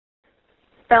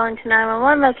Burlington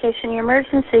 911 location, your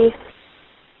emergency.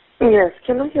 Yes,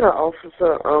 can I get an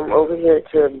officer over here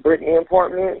to Brittany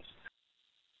Apartments?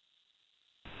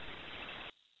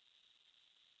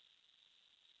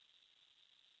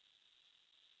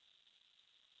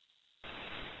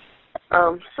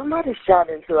 Somebody shot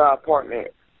into our apartment.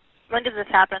 When did this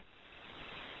happen?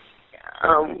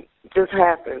 Just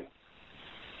happened.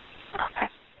 Okay.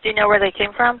 Do you know where they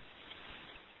came from?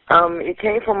 It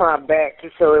came from our back,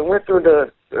 so it went through the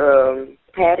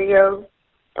patio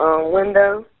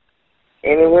window,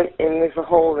 and there's a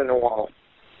hole in the wall.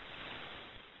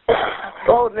 Okay.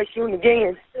 Oh, they're shooting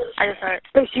again. I just heard.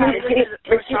 They're shooting again.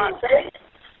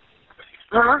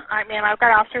 Huh? All right, ma'am, I've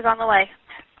got officers on the way.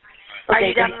 Okay, are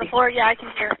you down on the floor? Yeah, I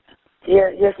can hear.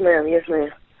 Yeah, yes, ma'am. Yes, ma'am.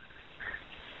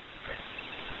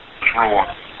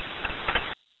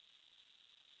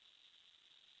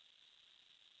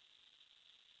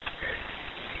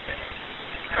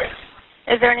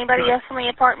 Is there anybody else in the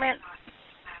apartment?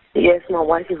 Yes, my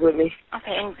wife is with me.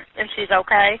 Okay, and she's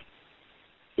okay?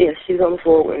 Yes, she's on the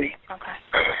floor with me. Okay.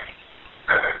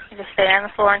 You just stay on the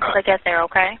floor until they get there,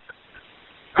 okay?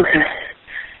 Okay.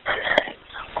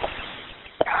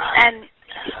 And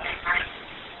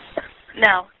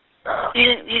no,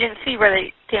 you didn't see where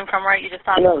they came from, right? You just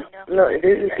saw the window. No,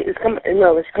 it's coming.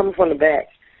 No, it's coming from the back.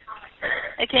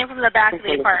 It came from the back of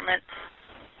the apartment.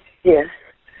 Yes.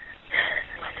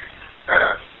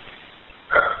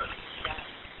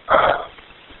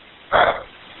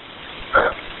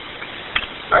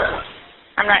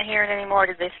 I'm not hearing any more.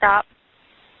 Did they stop?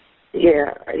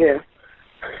 Yeah.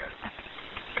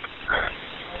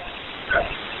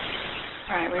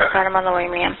 All right, we've got them on the way,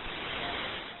 ma'am.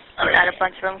 We've got a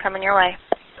bunch of them coming your way.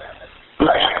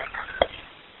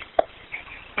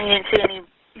 And you didn't see any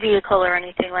vehicle or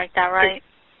anything like that, right?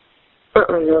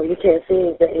 No, you can't see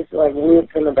anything. It's like woods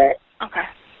in the back. Okay.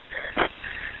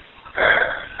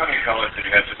 How many colors did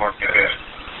you have to mark your head?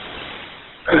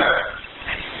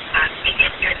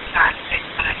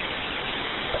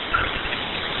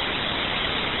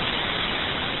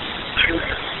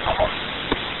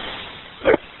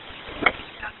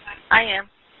 I am.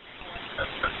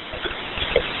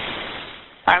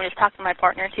 I'm just talking to my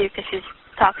partner, too, because she's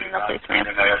talking to the policeman.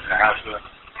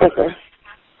 Okay.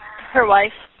 Her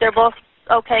wife. They're both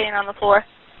okay and on the floor.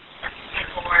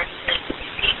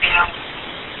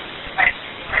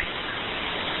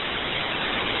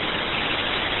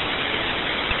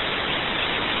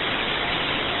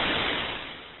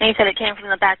 And you said it came from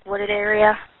the back wooded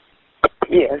area?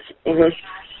 Yes. Mhm.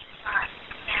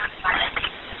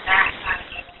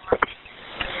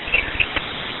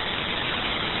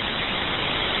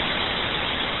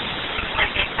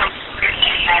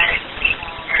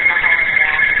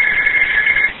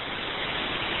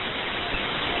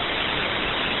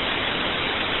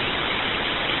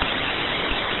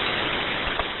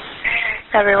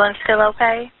 Everyone's still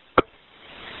okay?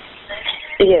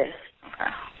 Yes.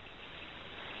 Okay.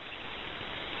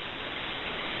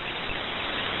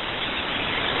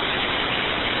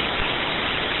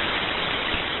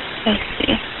 Let's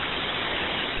see.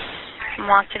 I'm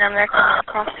watching them. They're coming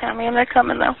across town. Man, they're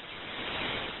coming, though.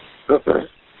 Okay.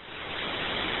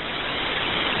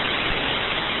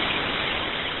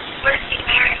 Where's the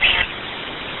married man?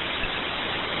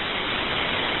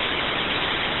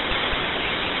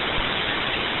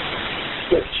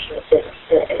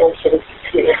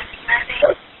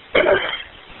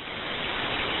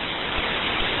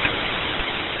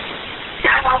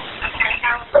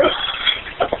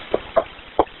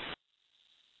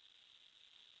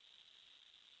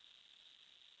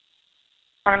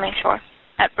 I want to make sure.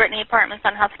 At Brittany Apartments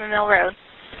on Huffman Mill Road.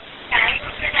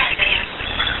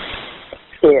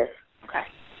 Yes. Okay.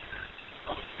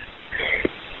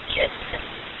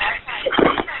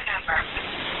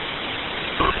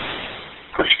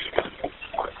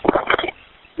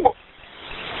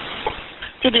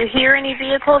 Did you hear any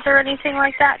vehicles or anything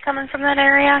like that coming from that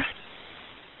area?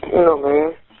 No,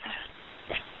 ma'am.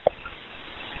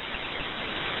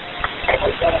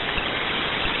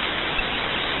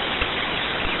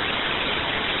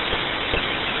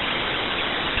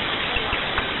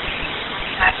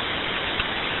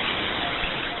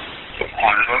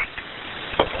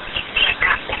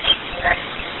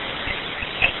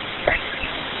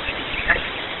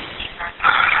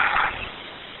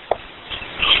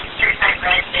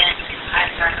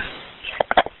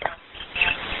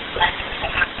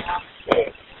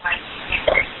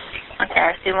 Okay,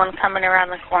 I see one coming around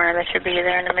the corner. They should be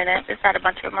there in a minute. We've got a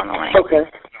bunch of them on the way. Okay.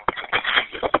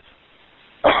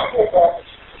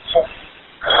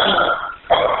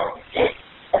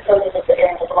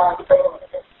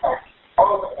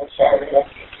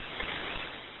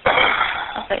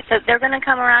 so they're going to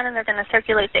come around and they're going to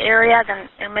circulate the area. Then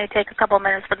it may take a couple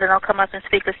minutes, but then they'll come up and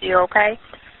speak with you, okay?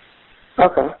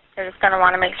 Okay. They're just going to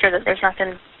want to make sure that there's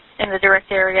nothing in the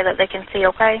direct area that they can see,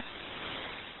 okay?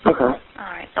 Okay.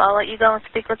 All right, so I'll let you go and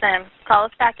speak with them. Call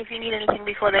us back if you need anything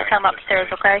before they come upstairs,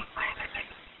 okay?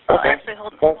 Oh, Okay. actually,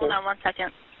 hold on 1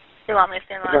 second. Do you want me to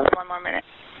stay in line for 1 more minute?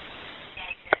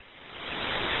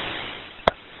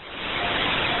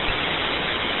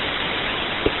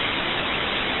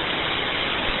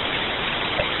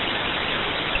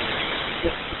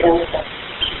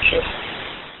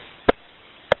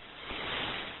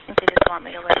 If you just want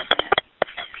me to wait a minute.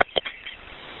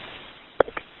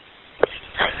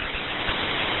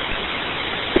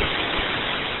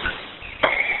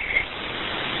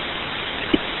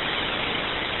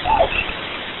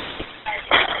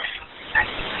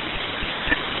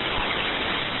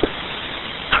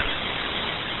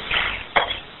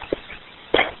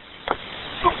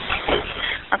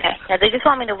 Okay, yeah, they just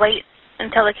want me to wait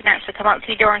until they can actually come up to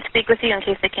your door and speak with you in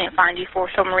case they can't find you for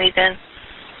some reason.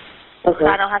 Okay. So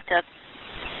I don't have to...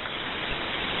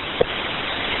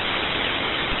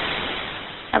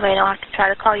 I don't have to try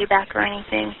to call you back or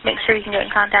anything. Make sure you can get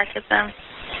in contact with them.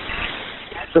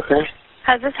 Okay.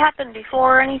 Has this happened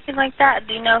before or anything like that?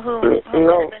 Do you know who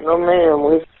No, ma'am.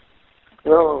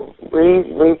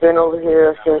 We've been over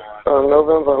here since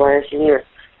November last year,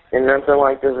 and nothing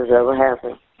like this has ever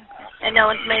happened. And no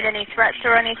one's made any threats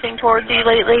or anything towards you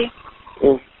lately?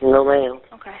 No, ma'am.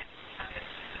 Okay.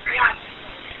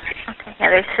 Okay. Yeah,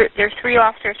 there's 3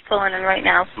 officers pulling in right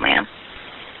now, ma'am.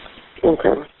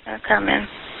 Okay. They're coming.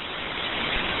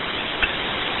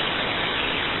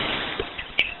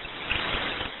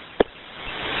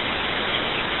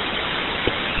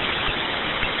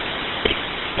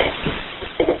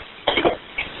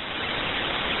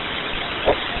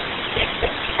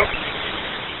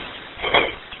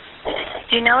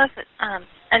 Do you know if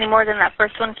any more than that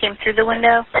first one came through the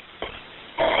window?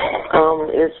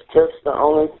 It's just the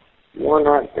only one.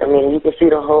 I mean, you can see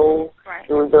the hole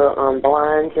through the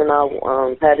blinds in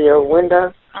our patio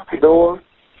window door.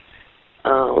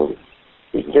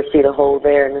 You can just see the hole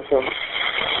there, and it's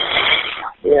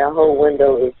the whole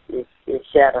window is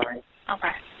shattering.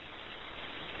 Okay.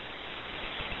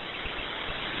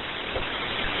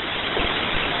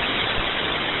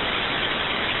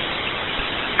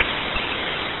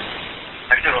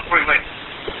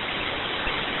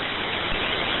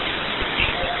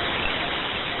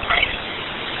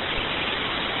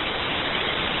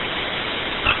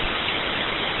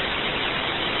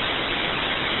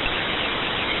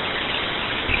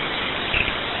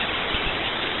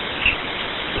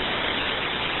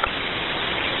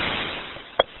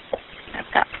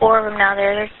 I've got 4 of them now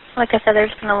there. Like I said, they're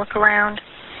just going to look around.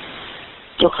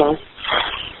 Okay.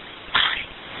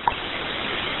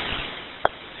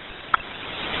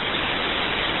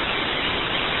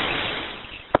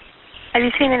 Have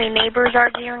you seen any neighbors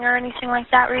arguing or anything like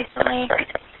that recently?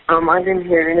 I didn't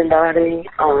hear anybody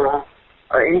or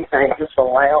anything, just a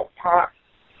loud pop.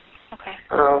 Okay.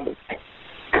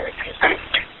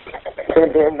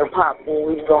 And then the pop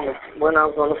when I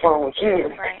was on the phone with you.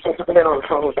 Right. I've been on the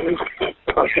phone with you.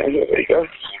 Okay, here we go.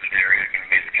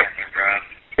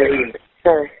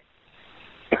 Hey.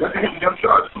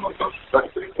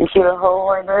 You see the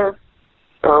hole right there?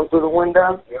 Through the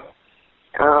window?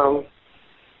 Yeah.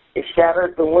 It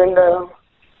shattered the window.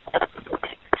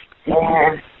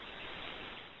 And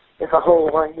there's a hole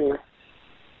right here.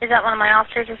 Is that one of my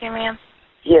officers with you, ma'am?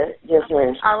 Yes,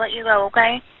 ma'am. I'll let you go,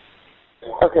 okay?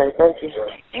 Okay, thank you.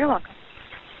 You're welcome.